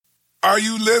Are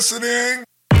you listening?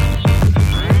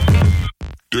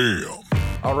 Damn.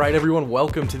 All right, everyone,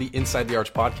 welcome to the Inside the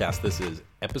Arch podcast. This is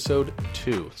episode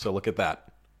 2. So look at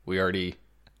that. We already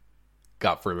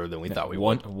got further than we thought we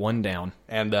would. One down.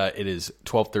 And it is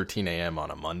 12:13 a.m. on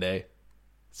a Monday.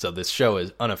 So this show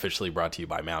is unofficially brought to you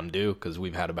by Mountain Dew because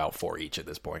we've had about 4 each at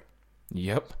this point.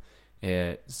 Yep.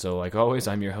 So like always,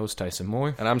 I'm your host, Tyson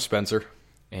Moore. And I'm Spencer.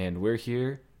 And we're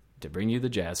here to bring you the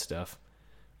jazz stuff.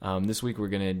 This week we're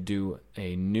going to do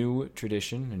a new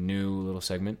tradition, a new little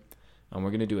segment.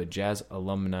 We're going to do a jazz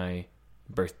alumni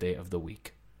birthday of the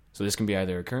week. So this can be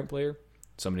either a current player,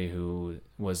 somebody who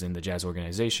was in the jazz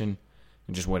organization,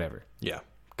 and just whatever. Yeah.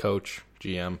 Coach,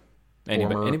 GM,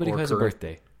 Anybody who has a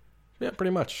birthday. Yeah,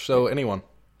 pretty much. So anyone.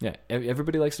 Yeah,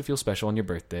 everybody likes to feel special on your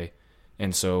birthday.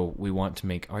 And so we want to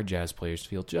make our jazz players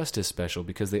feel just as special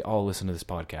because they all listen to this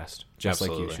podcast, just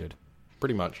Absolutely. like you should.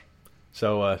 Pretty much.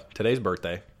 So today's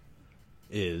birthday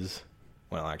is,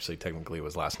 well, actually, technically it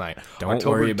was last night. Don't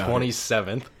October worry about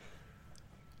 27th.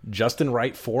 Justin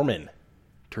Wright Foreman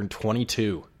turned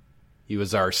 22. He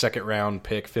was our second round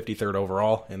pick, 53rd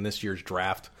overall in this year's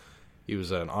draft. He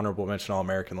was an honorable mention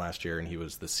All-American last year, and he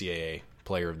was the CAA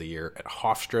Player of the Year at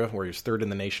Hofstra, where he was third in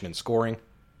the nation in scoring.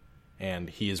 And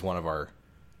he is one of our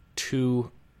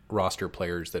 2 roster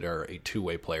players that are a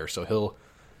two-way player. So he'll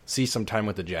see some time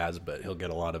with the Jazz, but he'll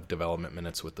get a lot of development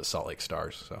minutes with the Salt Lake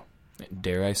Stars. So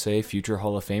Dare I say future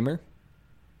Hall of Famer?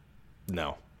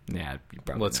 no. Yeah,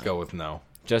 probably Let's not. go with no.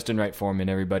 Justin Wright Foreman,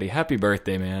 everybody. Happy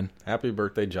birthday, man. Happy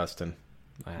birthday, Justin.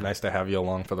 Wow. Nice to have you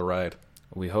along for the ride.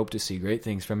 We hope to see great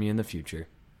things from you in the future.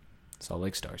 Salt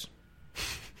Lake Stars.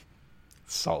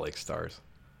 Salt Lake Stars.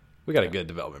 We got a good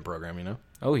development program, you know?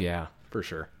 Oh, yeah. For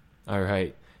sure. All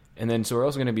right. And then, so we're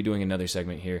also going to be doing another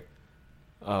segment here.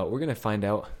 We're going to find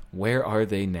out where are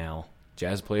they now?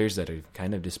 Jazz players that are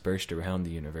kind of dispersed around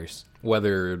the universe.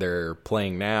 Whether they're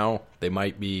playing now, they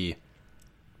might be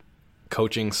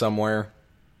coaching somewhere.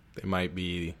 They might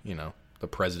be, you know, the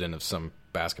president of some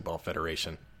basketball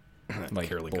federation. Like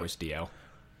Caroline Boris Diaw.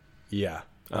 Yeah.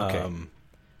 Okay.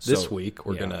 This So, week,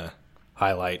 we're yeah. going to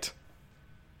highlight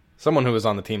someone who was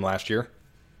on the team last year.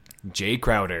 Jay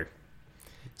Crowder.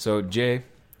 So, Jay,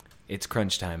 it's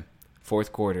crunch time.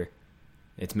 Fourth quarter.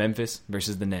 It's Memphis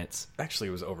versus the Nets. Actually,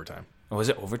 it was overtime. Oh, is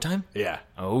it overtime? Yeah.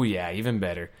 Oh, yeah, even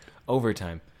better.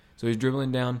 Overtime. So he's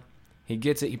dribbling down. He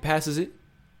gets it. He passes it.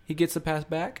 He gets the pass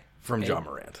back. From John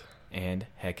Morant. And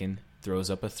Hecken throws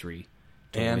up a 3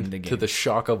 to win the And game. to the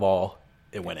shock of all,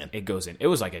 it went in. It goes in. It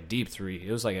was like a deep 3.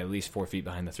 It was like at least 4 feet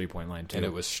behind the 3-point line, too. And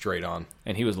it was straight on.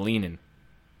 And he was leaning.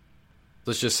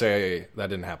 Let's just say that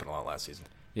didn't happen a lot last season.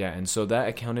 Yeah, and so that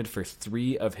accounted for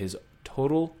 3 of his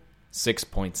total 6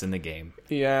 points in the game.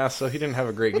 Yeah, so he didn't have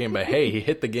a great game, but hey, he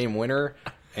hit the game winner,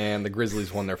 and the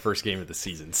Grizzlies won their first game of the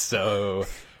season. So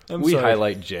we sorry.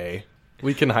 highlight Jay.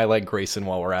 We can highlight Grayson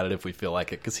while we're at it if we feel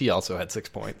like it, because he also had 6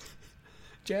 points.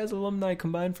 Jazz alumni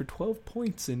combined for 12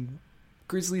 points and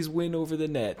Grizzlies win over the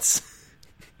Nets.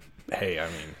 Hey, I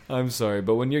mean, I'm sorry,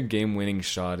 but when your game-winning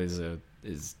shot is to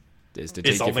take it's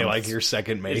it only from- like your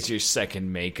second make. It's your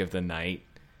second make of the night.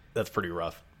 That's pretty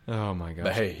rough. Oh my gosh.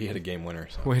 But hey, he hit a game winner.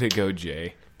 So. Way to go,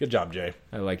 Jay. Good job, Jay.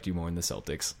 I liked you more in the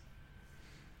Celtics.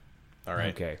 All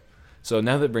right. Okay. So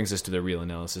now that brings us to the real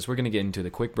analysis. We're going to get into the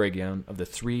quick breakdown of the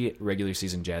 3 regular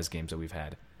season Jazz games that we've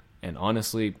had. And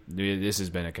honestly, this has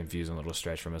been a confusing little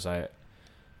stretch from us.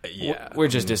 Yeah. We're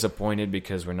just disappointed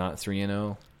because we're not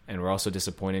 3-0, and we're also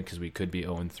disappointed because we could be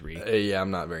 0-3. Yeah,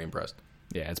 I'm not very impressed.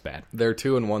 Yeah, it's bad. They're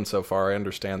 2-1 so far. I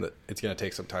understand that it's going to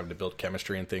take some time to build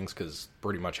chemistry and things because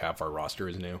pretty much half our roster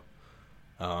is new.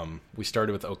 We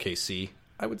started with OKC.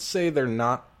 I would say they're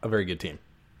not a very good team.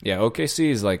 Yeah, OKC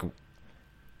is like,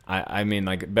 I mean,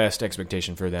 like, best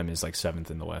expectation for them is like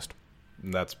 7th in the West.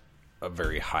 And that's a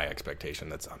very high expectation.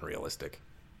 That's unrealistic.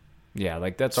 Yeah,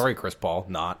 like that's... Sorry, Chris Paul,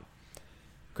 not.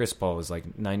 Chris Paul is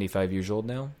like 95 years old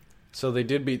now. So they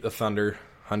did beat the Thunder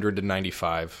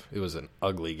 100-95. It was an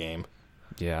ugly game.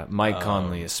 Yeah, Mike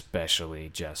Conley especially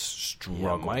just Yeah,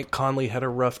 struggled. Mike Conley had a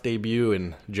rough debut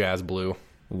in Jazz Blue.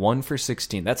 1 for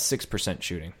 16. That's 6%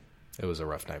 shooting. It was a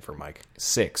rough night for Mike.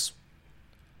 6.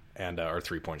 And our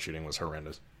three-point shooting was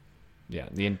horrendous. Yeah,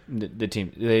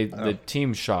 the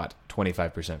team shot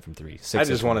 25% from 3. I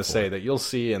just want to say that you'll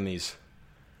see in these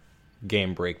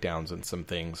game breakdowns and some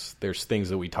things, there's things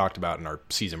that we talked about in our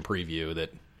season preview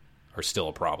that are still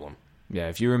a problem. Yeah,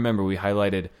 if you remember, we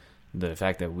highlighted the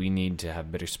fact that we need to have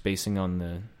better spacing on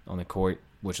the court,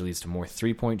 which leads to more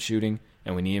 3-point shooting,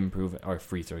 and we need to improve our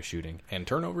free throw shooting. And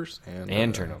turnovers.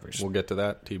 And turnovers. We'll get to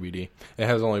that, TBD. It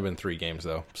has only been 3 games,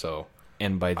 though, so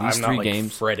And by these I'm 3 not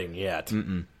games, fretting yet.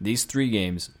 these 3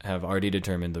 games have already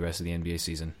determined the rest of the NBA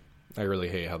season. I really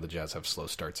hate how the Jazz have slow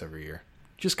starts every year.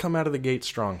 Just come out of the gate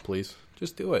strong, please.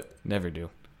 Just do it. Never do.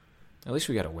 At least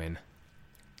we got a win.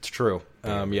 It's true.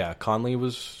 Conley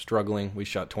was struggling. We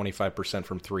shot 25%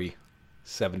 from 3,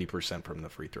 70% from the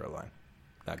free throw line.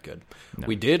 Not good. No.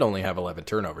 We did only have 11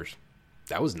 turnovers.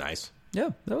 That was nice.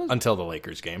 Yeah, that was until the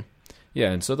Lakers game.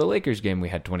 Yeah, and so the Lakers game we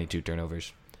had 22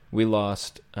 turnovers. We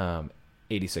lost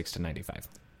 86-95.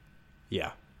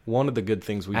 Yeah. One of the good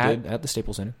things we did at the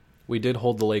Staples Center. We did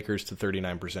hold the Lakers to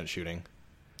 39% shooting.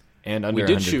 And under we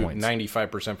did 100 shoot points.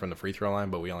 95% from the free throw line,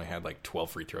 but we only had like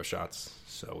 12 free throw shots,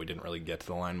 so we didn't really get to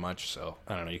the line much. So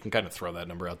I don't know. You can kind of throw that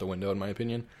number out the window, in my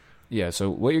opinion. Yeah. So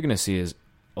what you're going to see is,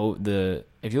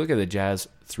 if you look at the Jazz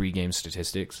 3-game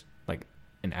statistics, like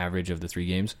an average of the 3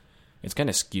 games, it's kind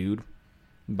of skewed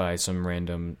by some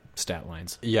random stat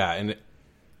lines. Yeah, and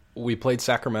we played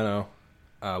Sacramento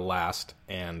last,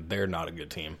 and they're not a good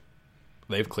team.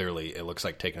 They've clearly, it looks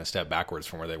like, taken a step backwards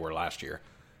from where they were last year.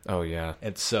 Oh, yeah.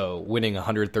 And so winning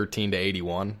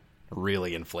 113-81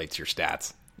 really inflates your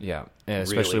stats. Yeah, and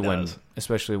especially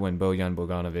when Bojan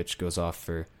Bogdanovic goes off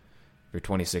for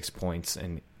 26 points,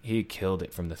 and he killed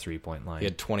it from the 3-point line. He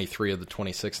had 23 of the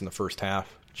 26 in the first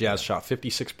half. Jazz shot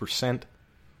 56%,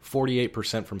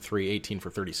 48% from 3, 18 for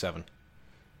 37.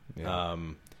 Yeah.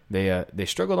 They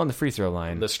struggled on the free throw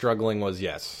line. The struggling was,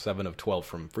 7 of 12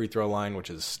 from free throw line, which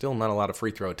is still not a lot of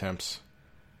free throw attempts.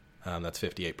 That's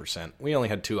 58%. We only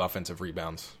had 2 offensive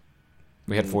rebounds.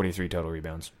 We had 43 total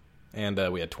rebounds. And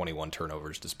we had 21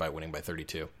 turnovers despite winning by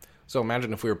 32. So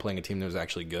imagine if we were playing a team that was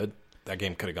actually good. That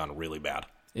game could have gone really bad.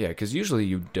 Yeah, because usually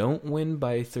you don't win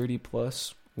by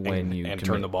 30-plus when you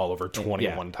turn the ball over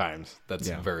 21 times. That's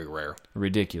very rare.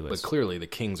 Ridiculous. But clearly the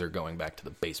Kings are going back to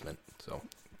the basement. So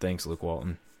thanks, Luke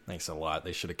Walton. Thanks a lot.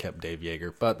 They should have kept Dave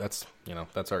Yeager. But that's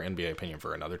our NBA opinion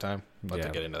for another time. We'll have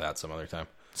to get into that some other time.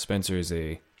 Spencer is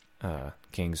a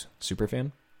Kings super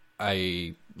fan.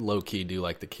 I low-key do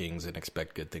like the Kings and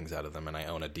expect good things out of them, and I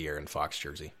own a De'Aaron Fox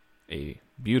jersey. A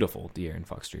beautiful De'Aaron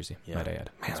Fox jersey, might I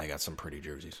add. Man, I got some pretty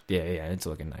jerseys. Yeah, it's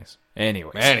looking nice.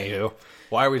 Anyways. Anywho,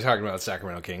 why are we talking about the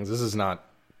Sacramento Kings? This is not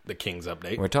the Kings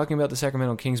update. We're talking about the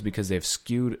Sacramento Kings because they've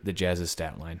skewed the Jazz's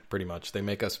stat line. Pretty much. They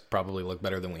make us probably look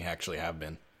better than we actually have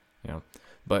been. Yeah,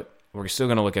 but we're still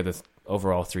going to look at the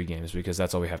overall 3 games because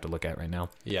that's all we have to look at right now.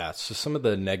 Yeah, so some of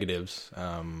the negatives,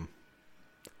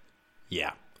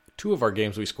 2 of our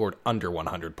games we scored under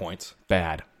 100 points.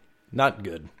 Bad. Not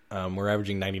good. We're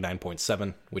averaging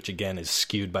 99.7, which again is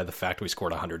skewed by the fact we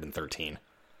scored 113.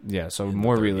 Yeah, so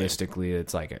more realistically,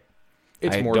 it's like it.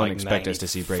 I more don't like expect 95. us to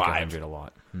see break 100 a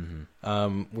lot.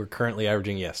 Mm-hmm. We're currently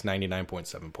averaging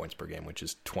 99.7 points per game, which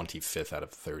is 25th out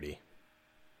of 30.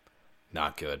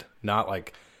 Not good. Not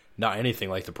anything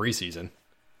like the preseason.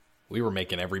 We were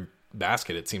making every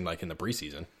basket, it seemed like, in the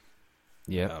preseason.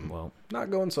 Yeah, not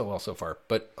going so well so far.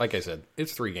 But like I said,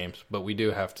 it's 3 games. But we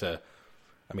do have to.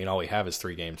 I mean, all we have is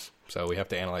 3 games, so we have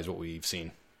to analyze what we've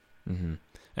seen. Mm-hmm.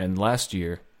 And last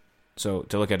year, so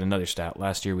to look at another stat,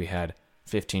 last year we had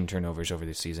 15 turnovers over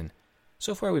the season.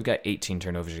 So far, we've got 18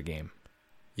 turnovers a game.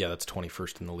 Yeah, that's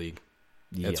 21st in the league.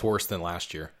 Yeah. It's worse than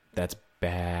last year. That's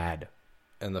bad.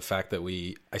 And the fact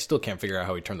that I still can't figure out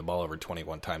how we turned the ball over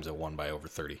 21 times and won by over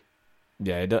 30.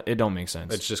 Yeah, it don't make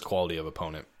sense. It's just quality of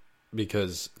opponent.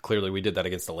 Because clearly we did that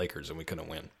against the Lakers and we couldn't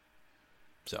win.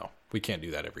 So we can't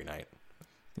do that every night.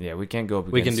 Yeah, we can't go up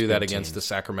against we can do that against teams. a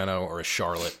Sacramento or a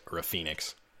Charlotte or a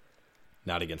Phoenix.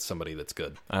 Not against somebody that's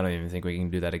good. I don't even think we can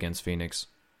do that against Phoenix.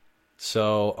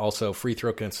 So also free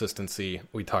throw consistency.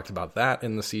 We talked about that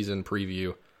in the season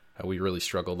preview. How we really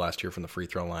struggled last year from the free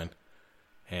throw line.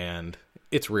 And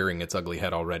it's rearing its ugly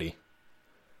head already.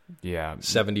 Yeah.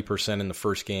 70% in the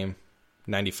first game,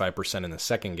 95% in the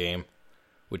second game,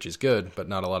 which is good, but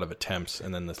not a lot of attempts.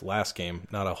 And then this last game,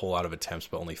 not a whole lot of attempts,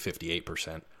 but only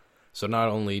 58%. So not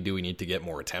only do we need to get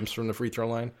more attempts from the free throw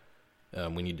line,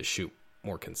 we need to shoot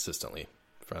more consistently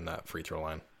from that free throw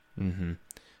line. Mm-hmm.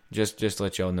 Just to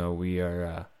let y'all know, we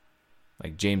are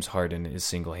James Harden is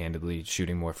single-handedly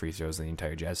shooting more free throws than the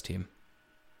entire Jazz team.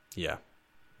 Yeah,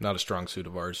 not a strong suit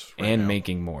of ours. And now.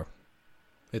 Making more.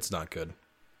 It's not good.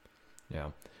 Yeah.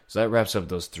 So that wraps up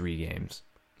those 3 games.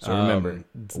 So remember,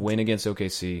 win against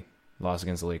OKC, loss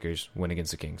against the Lakers, win against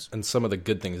the Kings. And some of the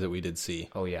good things that we did see.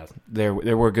 Oh, yeah. There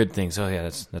were good things. Oh, yeah,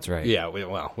 that's right. Yeah,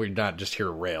 we're not just here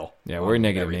to rail. Yeah, we're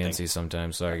negative Nancy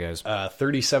sometimes. Sorry, guys.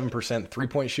 37%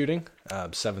 three-point shooting,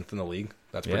 7th in the league.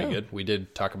 That's pretty good. We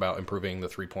did talk about improving the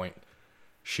three-point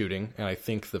shooting, and I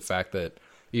think the fact that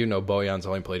even though Bojan's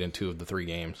only played in 2 of the 3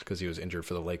 games because he was injured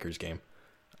for the Lakers game,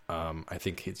 I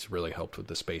think it's really helped with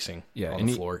the spacing on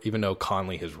the floor, even though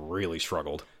Conley has really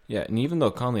struggled. Yeah, and even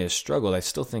though Conley has struggled, I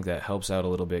still think that helps out a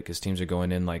little bit because teams are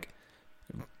going in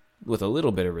with a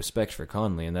little bit of respect for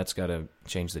Conley, and that's got to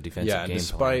change the defensive Yeah, game plan.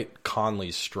 despite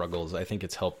Conley's struggles, I think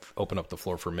it's helped open up the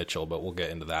floor for Mitchell, but we'll get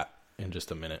into that in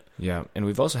just a minute. Yeah, and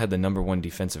we've also had the number 1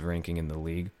 defensive ranking in the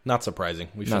league. Not surprising.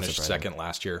 We Not finished surprising. second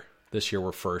last year. This year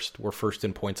we're first. We're first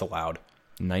in points allowed.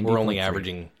 90. We're only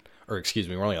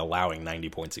we're only allowing 90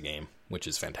 points a game, which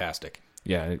is fantastic.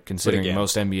 Yeah, considering again-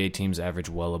 most NBA teams average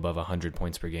well above 100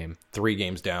 points per game. 3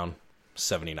 games down,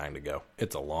 79 to go.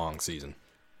 It's a long season.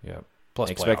 Yeah. Plus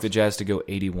Expect playoffs. the Jazz to go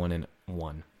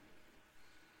 81-1.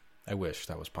 I wish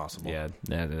that was possible. Yeah,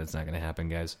 that's not going to happen,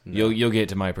 guys. You'll get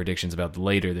to my predictions about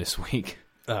later this week.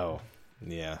 Oh,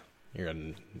 yeah.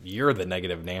 You're the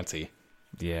negative Nancy.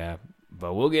 Yeah,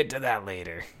 but we'll get to that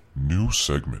later. New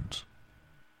segment.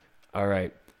 All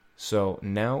right. So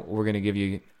now we're going to give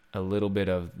you a little bit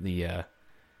of the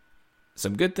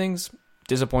some good things,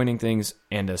 disappointing things,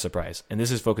 and a surprise. And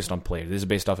this is focused on player. This is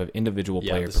based off of individual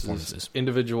player this is performances.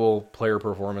 individual player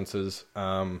performances.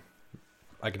 I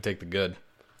can take the good.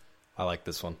 I like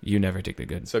this one. You never take the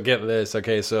good. So get this.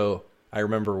 Okay, so I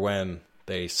remember when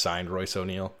they signed Royce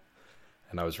O'Neal,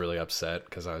 and I was really upset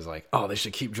because I was like, oh, they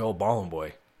should keep Joel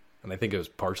Bollenboy. And I think it was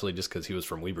partially just because he was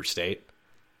from Weber State.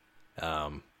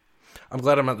 I'm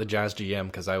glad I'm not the Jazz GM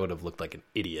because I would have looked like an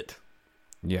idiot.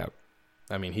 Yeah.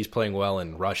 I mean, he's playing well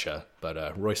in Russia,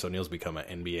 but Royce O'Neal's become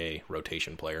an NBA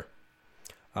rotation player.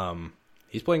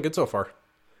 He's playing good so far.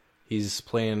 He's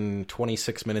playing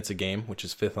 26 minutes a game, which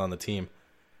is 5th on the team,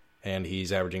 and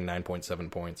he's averaging 9.7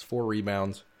 points, 4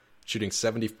 rebounds, shooting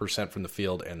 70% from the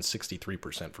field and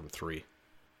 63% from 3.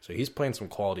 So he's playing some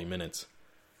quality minutes.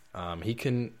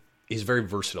 He's very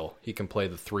versatile. He can play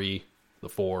the 3, the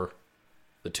 4,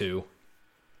 the 2.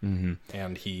 Mm-hmm.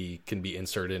 And he can be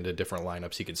inserted into different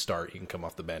lineups. He can start. He can come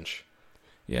off the bench.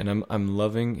 Yeah, and I'm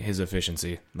loving his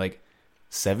efficiency. Like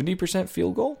 70%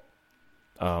 field goal?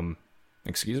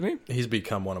 Excuse me? He's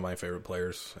become one of my favorite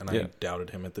players, and Yeah. I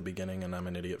doubted him at the beginning, and I'm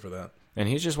an idiot for that. And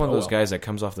he's just one of Oh, those well. guys that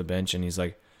comes off the bench and he's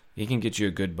like, he can get you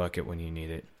a good bucket when you need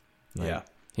it. Like, Yeah.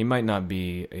 He might not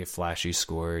be a flashy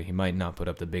scorer. He might not put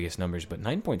up the biggest numbers, but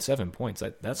 9.7 points,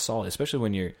 that's solid, especially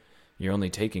when you're only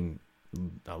taking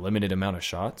a limited amount of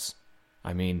shots.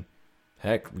 I mean,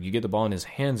 heck, you get the ball in his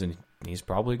hands and he's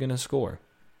probably going to score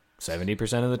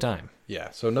 70% of the time. Yeah,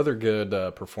 so another good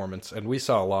performance. And we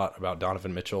saw a lot about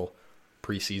Donovan Mitchell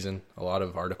preseason. A lot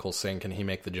of articles saying, can he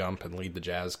make the jump and lead the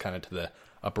Jazz kind of to the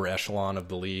upper echelon of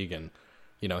the league? And,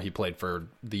 you know, he played for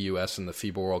the U.S. in the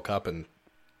FIBA World Cup, and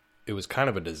it was kind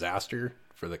of a disaster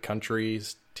for the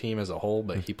country's team as a whole,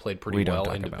 but he played pretty We don't well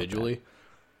talk about individually.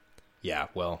 Yeah,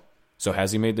 well, So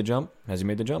has he made the jump?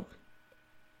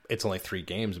 it's only 3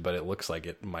 games, but it looks like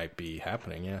it might be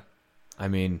happening, yeah. I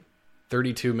mean,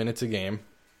 32 minutes a game.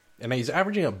 And he's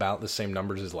averaging about the same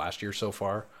numbers as last year so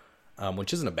far,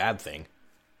 which isn't a bad thing.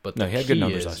 But No, the he had good key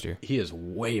numbers is last year. He is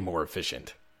way more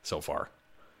efficient so far.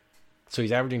 So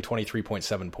he's averaging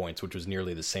 23.7 points, which was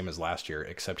nearly the same as last year,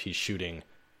 except he's shooting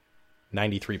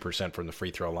 93% from the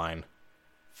free throw line,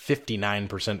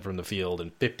 59% from the field,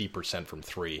 and 50% from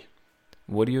 3.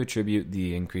 what do you attribute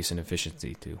the increase in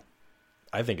efficiency to?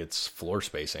 I think it's floor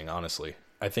spacing, honestly.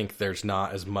 I think there's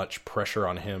not as much pressure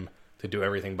on him to do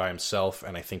everything by himself,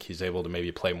 and I think he's able to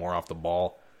maybe play more off the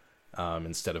ball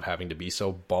instead of having to be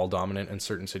so ball dominant in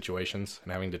certain situations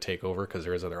and having to take over because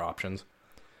there is other options.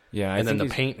 Yeah, And then the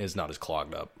he's- paint is not as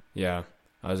clogged up. Yeah,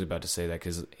 I was about to say that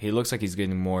because he looks like he's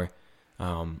getting more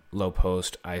low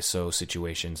post ISO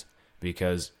situations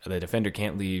because the defender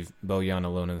can't leave Bojan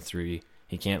alone in the 3.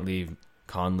 He can't leave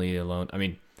Conley alone. I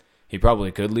mean, he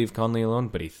probably could leave Conley alone,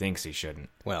 but he thinks he shouldn't.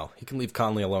 Well, he can leave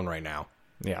Conley alone right now.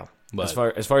 Yeah, But-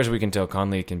 as far as we can tell,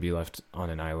 Conley can be left on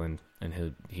an island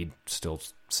and he'd still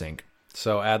sink.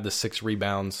 So add the 6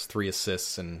 rebounds, 3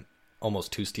 assists, and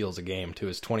almost 2 steals a game to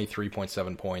his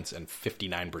 23.7 points and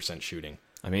 59% shooting.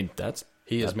 I mean,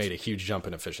 He has made a huge jump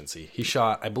in efficiency. He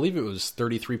shot, I believe it was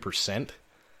 33%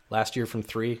 last year from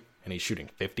 3, and he's shooting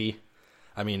 50.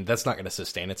 I mean, that's not going to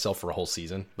sustain itself for a whole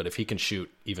season, but if he can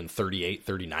shoot even 38,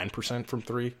 39% from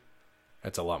 3,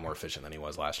 that's a lot more efficient than he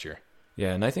was last year.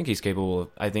 yeah, and I think he's capable of.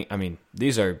 I mean,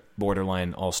 these are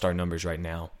borderline all-star numbers right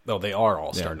now. Though they are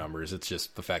all-star Yeah. numbers. It's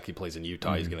just the fact he plays in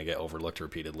Utah, he's going to get overlooked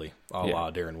repeatedly, a Yeah.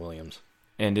 la Darren Williams.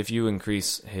 And if you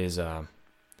increase his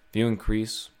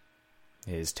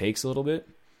takes a little bit,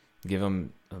 give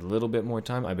him a little bit more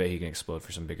time, I bet he can explode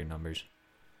for some bigger numbers.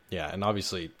 Yeah, and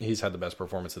obviously he's had the best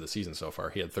performance of the season so far.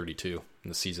 He had 32 in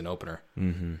the season opener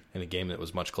in a game that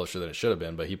was much closer than it should have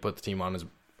been, but he put the team on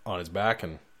his back,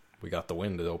 and we got the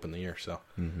win to open the year. So,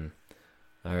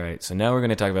 All right, so now we're going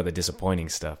to talk about the disappointing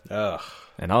stuff, ugh,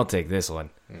 and I'll take this one.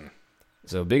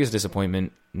 So biggest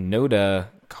disappointment, Noda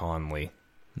Conley.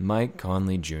 Mike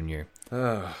Conley Jr.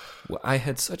 Well, I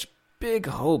had such big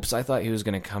hopes. I thought he was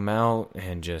going to come out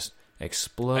and just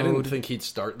explode. I didn't think he'd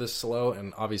start this slow,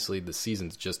 and obviously the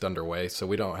season's just underway, so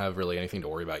we don't have really anything to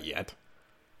worry about yet.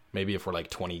 Maybe if we're like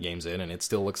 20 games in and it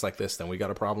still looks like this, then we got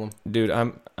a problem. Dude,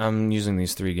 I'm using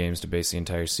these 3 games to base the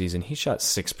entire season. He shot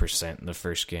 6% in the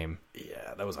first game.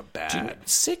 Yeah, that was a bad. Dude,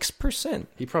 6%.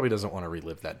 He probably doesn't want to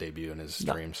relive that debut in his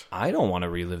streams. I don't want to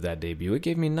relive that debut. It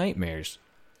gave me nightmares.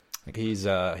 He's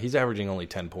averaging only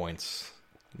 10 points,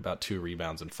 about 2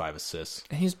 rebounds and 5 assists.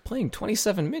 And he's playing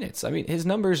 27 minutes. I mean, his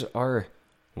numbers are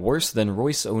worse than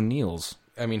Royce O'Neal's.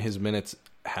 I mean, his minutes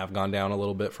have gone down a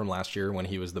little bit from last year when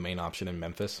he was the main option in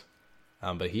Memphis.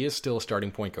 But he is still a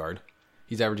starting point guard.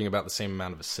 He's averaging about the same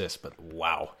amount of assists, but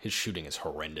wow, his shooting is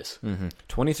horrendous.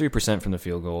 23% from the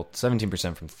field goal,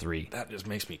 17% from 3. That just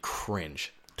makes me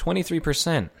cringe. 23%.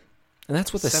 And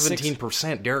that's with a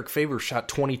 17%. Derek Favors shot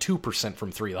 22%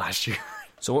 from 3 last year.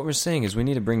 So what we're saying is we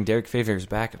need to bring Derek Favors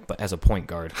back, but as a point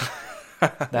guard.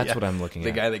 That's what I'm looking The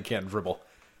at. guy that can't dribble.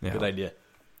 Yeah. Good idea.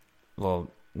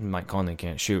 Well, Mike Conley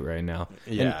can't shoot right now.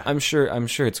 Yeah. And I'm sure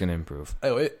it's going to improve.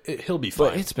 Oh, he'll be fine.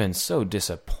 But it's been so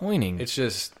disappointing. It's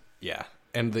just, yeah.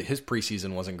 And his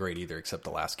preseason wasn't great either, except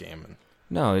the last game.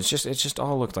 No, it's just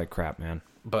all looked like crap, man.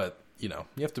 But, you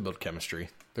have to build chemistry.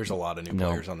 There's a lot of new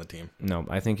players on the team. No,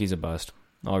 I think he's a bust.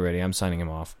 Already, I'm signing him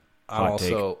off. I'm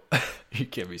also, you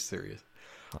can't be serious.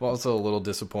 I'm also a little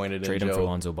disappointed Trade in him Joe. for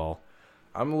Lonzo Ball.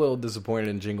 I'm a little disappointed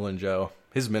in Jingle Joe.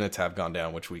 His minutes have gone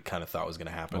down, which we kind of thought was going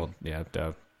to happen. Well, yeah,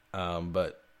 duh.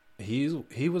 But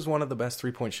he was one of the best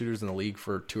 3-point shooters in the league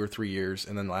for 2 or 3 years,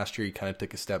 and then last year he kind of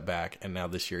took a step back, and now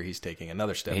this year he's taking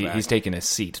another step back. He's taking a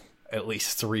seat. At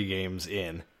least 3 games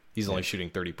in, he's only shooting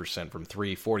 30% from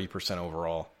 3, 40%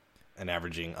 overall, and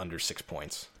averaging under 6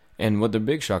 points. And what the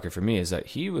big shocker for me is that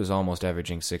he was almost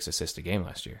averaging 6 assists a game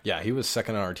last year. Yeah, he was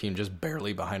second on our team, just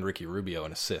barely behind Ricky Rubio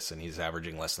in assists, and he's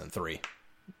averaging less than 3.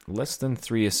 Less than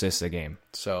 3 assists a game.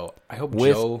 So I hope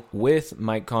with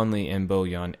Mike Conley and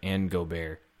Bojan and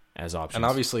Gobert as options. And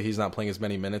obviously he's not playing as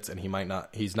many minutes, and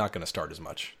he's not going to start as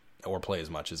much or play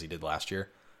as much as he did last year.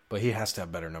 But he has to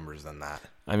have better numbers than that.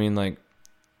 I mean, like,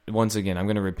 once again, I'm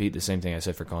going to repeat the same thing I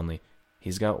said for Conley.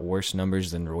 He's got worse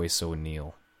numbers than Royce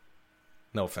O'Neal.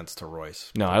 No offense to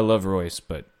Royce. No, I love Royce,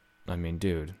 but I mean,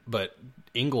 dude. But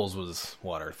Ingles was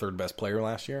our 3rd best player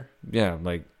last year. Yeah,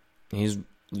 like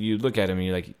you look at him and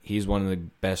you're like, he's one of the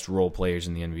best role players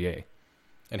in the NBA.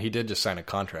 And he did just sign a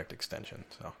contract extension,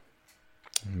 so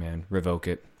man, revoke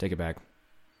it, take it back.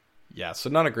 Yeah, so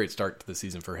not a great start to the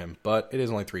season for him, but it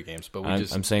is only 3 games. But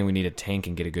I'm saying we need a tank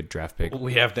and get a good draft pick.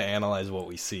 We have to analyze what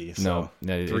we see. So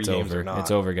no, 3 it's games over. or not.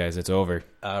 It's over, guys. It's over.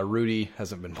 Rudy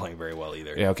hasn't been playing very well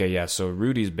either. Yeah, okay, yeah. So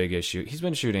Rudy's big issue. He's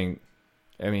been shooting.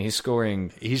 I mean, he's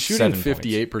scoring. He's shooting 7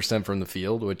 58% from the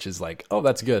field, which is like, oh,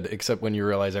 that's good. Except when you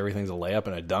realize everything's a layup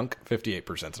and a dunk,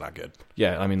 58% is not good.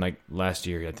 Yeah, I mean, like last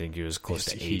year, I think he was close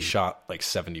to 80. He shot like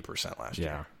 70% last year.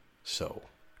 Yeah, so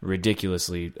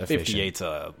ridiculously efficient. 58's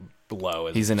a low.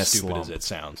 As he's in a stupid slump. as it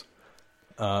sounds.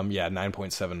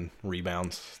 9.7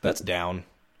 rebounds. That's down.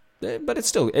 But it's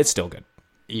still good.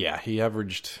 Yeah, he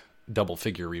averaged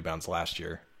double-figure rebounds last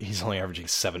year. He's only averaging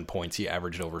 7 points. He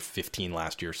averaged over 15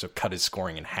 last year, so cut his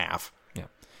scoring in half. Yeah.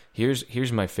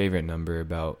 Here's my favorite number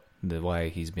about why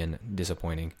he's been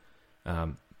disappointing.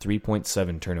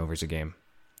 3.7 turnovers a game.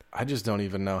 I just don't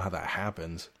even know how that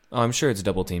happens. Oh, I'm sure it's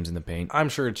double teams in the paint. I'm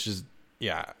sure it's just,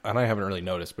 yeah, and I haven't really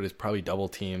noticed, but it's probably double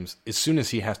teams. As soon as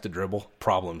he has to dribble,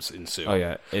 problems ensue. Oh,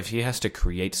 yeah. If he has to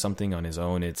create something on his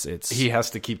own, it's... He has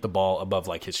to keep the ball above,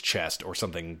 like, his chest or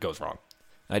something goes wrong.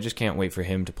 I just can't wait for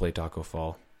him to play Taco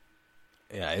Fall.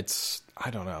 Yeah, I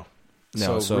don't know.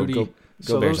 No, so Rudy,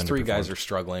 so Bears those 3 guys underperformed. are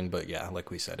struggling, but yeah,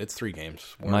 like we said, it's 3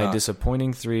 games.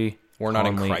 Disappointing 3. We're not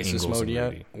in Conley, crisis Ingles, mode and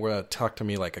yet. Rudy. Talk to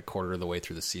me like a quarter of the way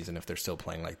through the season if they're still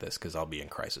playing like this, because I'll be in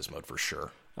crisis mode for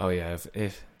sure. Oh, yeah.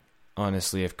 If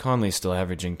honestly, if Conley's still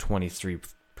averaging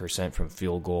 23% from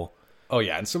field goal... Oh,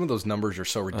 yeah, and some of those numbers are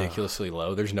so ridiculously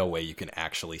low, there's no way you can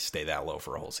actually stay that low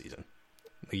for a whole season.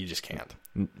 You just can't.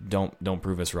 Don't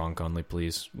prove us wrong, Conley,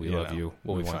 please. We love you.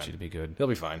 We want you to be good. He'll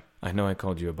be fine. I know I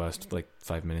called you a bust like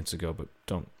 5 minutes ago, but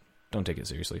don't take it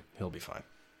seriously. He'll be fine.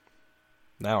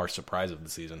 Now our surprise of the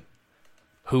season.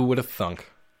 Who would have thunk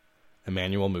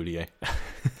Emmanuel Mudiay?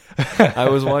 I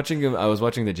was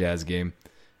watching the Jazz game.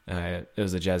 It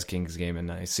was the Jazz Kings game,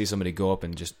 and I see somebody go up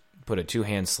and just put a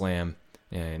 2-hand slam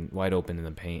and wide open in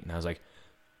the paint, and I was like,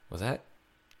 was that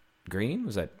Green?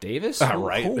 Was that Davis?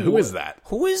 Right. Who is that?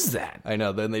 Who is that? I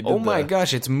know. Then they did Oh my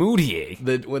gosh, it's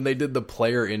Mudiay. When they did the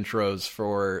player intros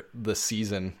for the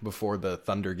season before the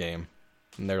Thunder game,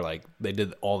 and they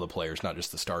did all the players, not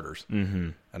just the starters. Mm-hmm.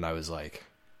 And I was like,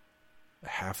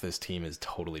 half this team is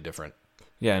totally different.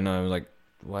 Yeah, no, I was like,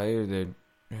 why are they...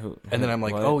 And then I'm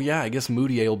like, oh yeah, I guess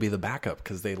Moutier will be the backup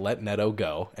because they let Neto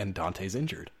go and Dante's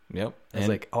injured. Yep. I was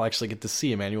like, I'll actually get to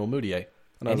see Emmanuel Moutier.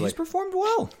 And he's like, performed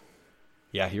well.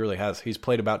 Yeah, he really has. He's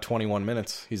played about 21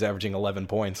 minutes. He's averaging 11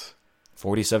 points.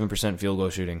 47% field goal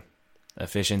shooting.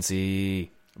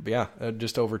 Efficiency. But yeah,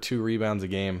 just over 2 rebounds a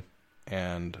game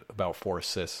and about 4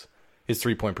 assists. His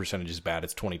 3-point percentage is bad.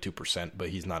 It's 22%, but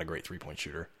he's not a great 3-point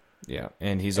shooter. Yeah,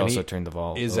 and he's also turned the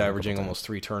ball. Is averaging almost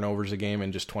 3 turnovers a game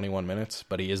in just 21 minutes,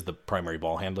 but he is the primary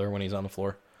ball handler when he's on the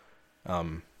floor.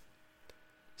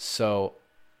 So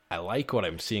I like what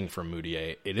I'm seeing from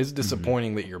Moutier. It is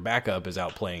disappointing that your backup is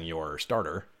outplaying your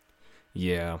starter.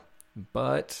 Yeah,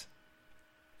 but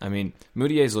I mean,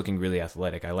 Moutier is looking really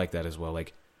athletic. I like that as well.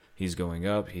 Like, he's going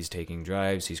up, he's taking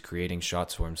drives, he's creating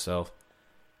shots for himself.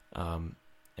 And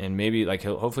maybe like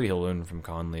hopefully he'll learn from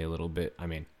Conley a little bit. I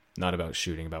mean, not about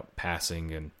shooting, about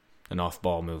passing and an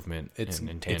off-ball movement and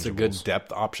intangibles. It's a good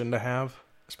depth option to have,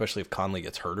 especially if Conley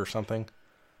gets hurt or something.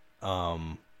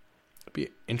 It'd be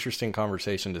an interesting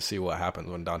conversation to see what happens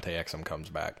when Dante Exum comes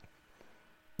back.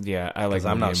 Yeah, I like. Because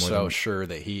I'm not so sure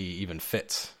that he even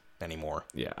fits anymore.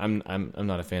 Yeah, I'm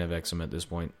not a fan of Exum at this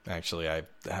point. Actually, I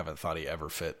haven't thought he ever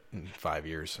fit in 5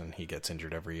 years, and he gets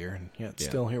injured every year, and yet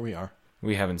still here we are.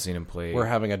 We haven't seen him play. We're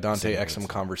having a Dante Exum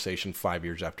conversation 5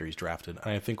 years after he's drafted.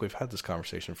 And I think we've had this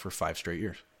conversation for 5 straight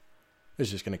years.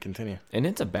 It's just going to continue. And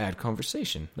it's a bad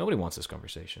conversation. Nobody wants this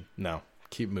conversation. No.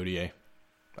 Keep Moutier.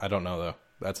 I don't know, though.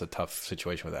 That's a tough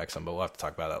situation with Exum, but we'll have to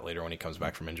talk about that later when he comes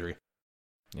back from injury.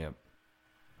 Yep.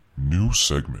 New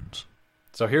segment.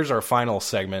 So here's our final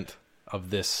segment of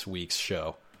this week's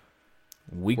show.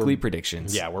 Weekly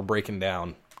predictions. Yeah, we're breaking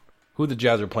down who the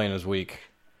Jazz are playing this week,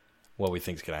 what we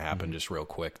think is going to happen, just real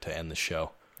quick to end the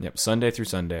show. Yep, Sunday through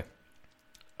Sunday.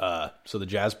 So the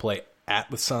Jazz play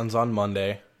at the Suns on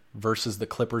Monday versus the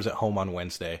Clippers at home on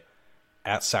Wednesday,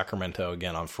 at Sacramento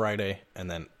again on Friday,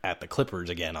 and then at the Clippers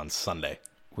again on Sunday.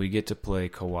 We get to play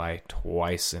Kawhi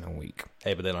twice in a week.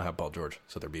 Hey, but they don't have Paul George,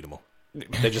 so they're beatable.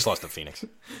 They just lost to Phoenix.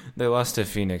 They lost to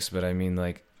Phoenix, but I mean,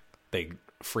 like... They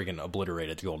freaking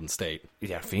obliterated Golden State.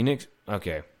 Yeah, Phoenix?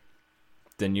 Okay.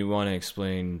 Then you want to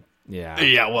explain... Yeah.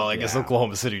 Yeah, well, I guess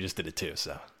Oklahoma City just did it too,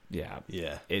 so. Yeah.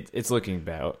 Yeah. It's looking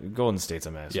bad. Golden State's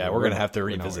a mess. Yeah, we're going to have to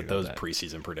revisit those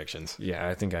preseason predictions. Yeah,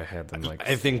 I think I had them like...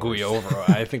 I think we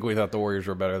thought the Warriors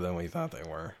were better than we thought they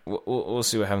were. We'll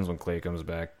see what happens when Clay comes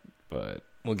back, but...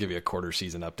 We'll give you a quarter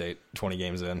season update, 20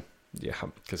 games in. Yeah.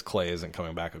 Because Clay isn't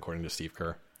coming back, according to Steve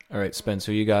Kerr. All right, Spence,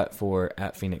 who you got for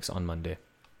at Phoenix on Monday?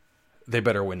 They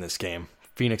better win this game.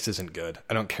 Phoenix isn't good.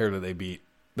 I don't care that they beat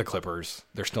the Clippers.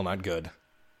 They're still not good.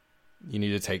 You need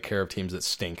to take care of teams that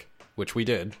stink, which we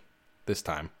did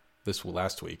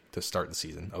last week to start the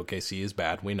season. OKC is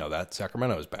bad. We know that.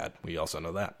 Sacramento is bad. We also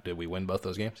know that. Did we win both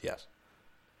those games? Yes.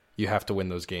 You have to win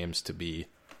those games to be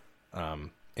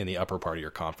in the upper part of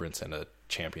your conference and a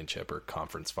championship or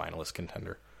conference finalist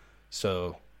contender.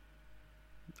 So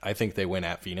I think they win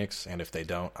at Phoenix, and if they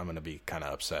don't, I'm going to be kind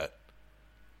of upset.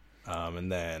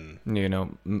 And then...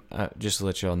 just to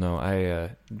let you all know,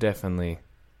 I definitely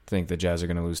think the Jazz are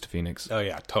going to lose to Phoenix. Oh,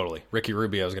 yeah, totally. Ricky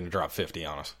Rubio is going to drop 50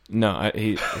 on us. No,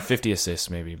 he 50 assists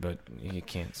maybe, but he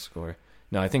can't score.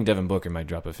 No, I think Devin Booker might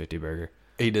drop a 50-burger.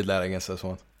 He did that against us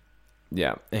once.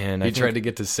 Yeah, and he tried to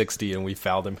get to 60, and we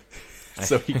fouled him,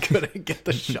 so he couldn't get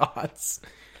the shots.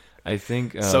 I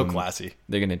think... so classy.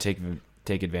 They're going to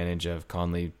take advantage of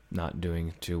Conley not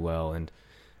doing too well, and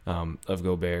of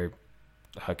Gobert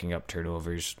hucking up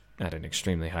turnovers at an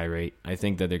extremely high rate. I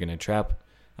think that they're going to trap.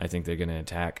 I think they're going to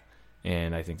attack,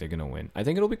 and I think they're going to win. I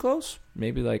think it'll be close.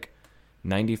 Maybe like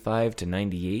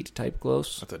 95-98 type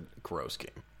close. That's a gross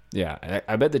game. Yeah,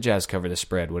 I bet the Jazz cover the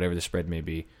spread, whatever the spread may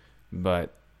be,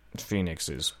 but Phoenix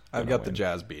is I've got the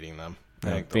Jazz beating them.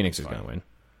 Phoenix is going to win.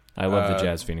 I love the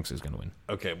Jazz. Phoenix is going to win.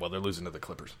 Okay, well, they're losing to the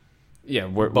Clippers. Yeah,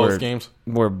 both games?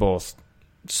 We're both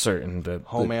certain that...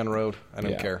 Home and road, I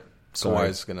don't care.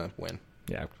 Kawhi's going to win.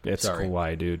 Yeah, it's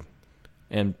Kawhi, dude.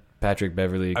 And Patrick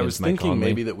Beverly against Mike Conley. I was thinking Conley.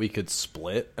 maybe that we could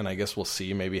split, and I guess we'll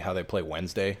see maybe how they play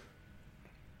Wednesday.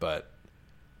 But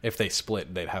if they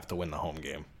split, they'd have to win the home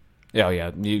game. Oh,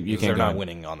 yeah. You can't. They're not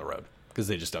winning on the road because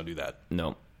they just don't do that.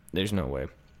 No, there's no way.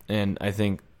 And I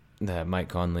think that Mike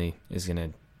Conley is going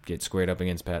to get squared up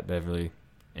against Pat Beverly,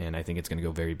 and I think it's going to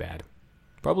go very bad.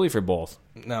 Probably for both.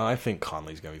 No, I think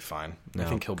Conley's going to be fine. No, I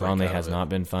think he'll break Conley out has of it. not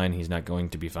been fine. He's not going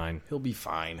to be fine. He'll be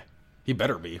fine. He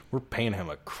better be. We're paying him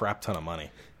a crap ton of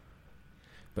money.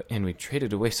 And we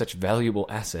traded away such valuable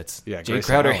assets. Yeah, Jay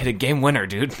Grayson Crowder Allen. hit a game winner,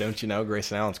 dude. Don't you know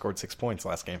Grayson Allen scored 6 points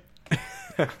last game?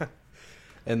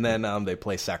 And then they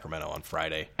play Sacramento on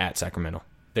Friday. At Sacramento.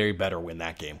 they better win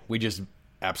that game. We just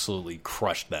absolutely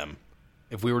crushed them.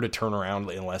 If we were to turn around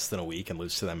in less than a week and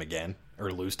lose to them again,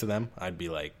 or lose to them, I'd be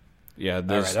like, Yeah, all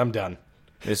right, I'm done.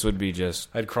 this would be just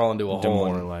I'd crawl into a hole.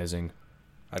 demoralizing.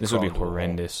 This would be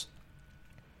horrendous.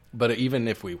 But even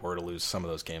if we were to lose some of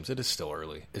those games, it is still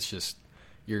early. It's just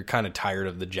you're kind of tired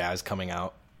of the Jazz coming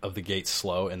out of the gate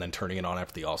slow and then turning it on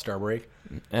after the All-Star break.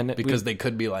 And Because they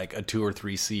could be like a 2 or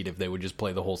 3 seed if they would just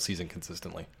play the whole season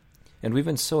consistently. And we've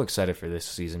been so excited for this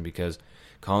season because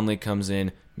Conley comes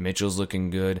in, Mitchell's looking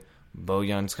good,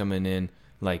 Bojan's coming in.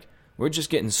 Like, we're just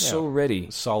getting so ready.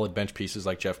 Solid bench pieces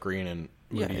like Jeff Green and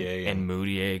Moutier. And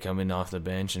Moutier coming off the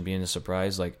bench and being a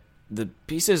surprise. Like, the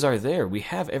pieces are there. We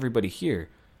have everybody here.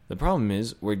 The problem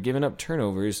is we're giving up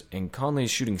turnovers, and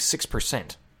Conley's shooting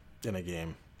 6%. in a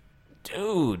game.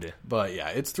 Dude. But yeah,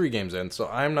 it's 3 games in, so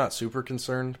I'm not super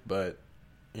concerned, but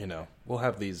we'll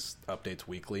have these updates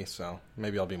weekly, so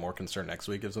maybe I'll be more concerned next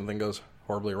week if something goes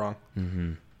horribly wrong.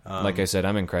 Mm-hmm. Like I said,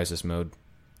 I'm in crisis mode.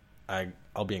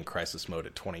 I'll be in crisis mode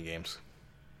at 20 games.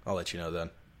 I'll let you know then.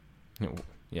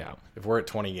 Yeah. If we're at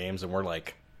 20 games and we're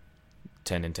like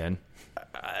 10-10.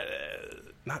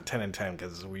 Not 10-10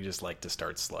 because we just like to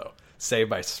start slow. Say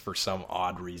for some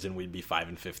odd reason we'd be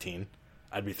 5-15,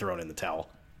 I'd be throwing in the towel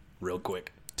real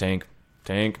quick. Tank.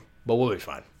 But we'll be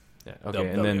fine. Yeah. Okay,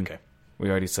 They'll and then be okay. we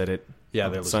already said it. Yeah,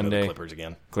 they're losing to Sunday. the Clippers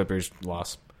again. Clippers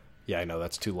loss. Yeah, I know.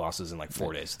 That's 2 losses in like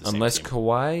 4 days. To the Unless same team.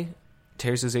 Kawhi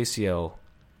tears his ACL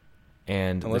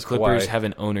and Unless the Clippers Kawhi- have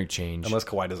an owner change. Unless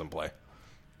Kawhi doesn't play.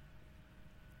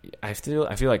 I feel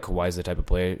like Kawhi's the type of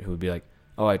player who would be like,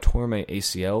 "Oh, I tore my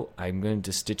ACL. I'm going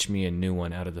to stitch me a new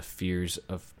one out of the fears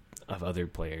of other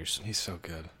players." He's so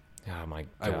good. Oh my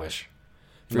I gosh. wish.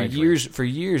 For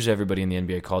years, everybody in the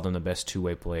NBA called him the best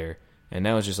 2-way player, and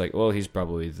now it's just like, well, he's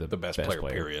probably the The best player,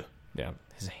 period. Yeah,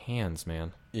 his hands,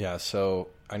 man. Yeah, so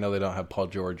I know they don't have Paul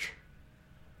George,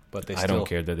 but I don't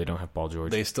care that they don't have Paul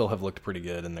George. They still have looked pretty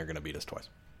good, and they're going to beat us twice.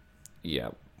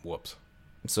 Yeah. Whoops.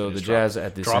 So the Just Jazz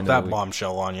at this drop end that of the week,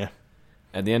 bombshell on you.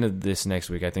 at the end of this next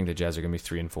week, I think the Jazz are going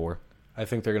to be 3-4. I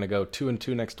think they're going to go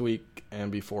 2-2 next week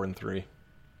and be 4-3.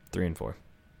 3-4.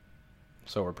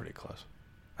 So we're pretty close.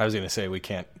 I was going to say we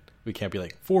can't be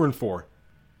like 4-4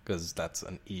 because that's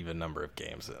an even number of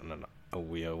games, and then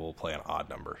we will play an odd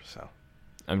number. So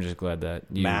I'm just glad that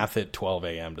math at 12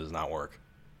 a.m. does not work.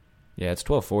 Yeah, it's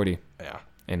 12:40, Yeah,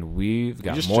 and we've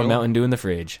got just more chilling. Mountain Dew in the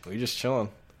fridge. we just chilling.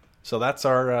 So that's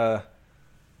our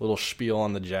little spiel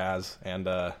on the Jazz, and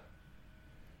we'll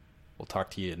talk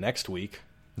to you next week.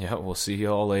 Yeah, we'll see you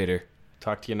all later.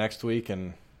 Talk to you next week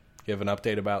and give an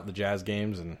update about the Jazz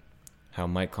games and How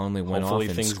Mike Conley went Hopefully off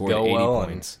and things scored go 80 well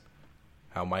and- points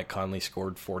how Mike Conley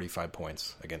scored 45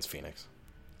 points against Phoenix.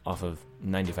 off of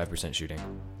 95% shooting.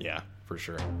 Yeah, for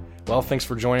sure. Well, thanks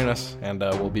for joining us, and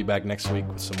we'll be back next week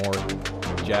with some more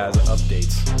Jazz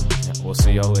updates. Yeah, we'll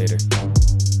see y'all later.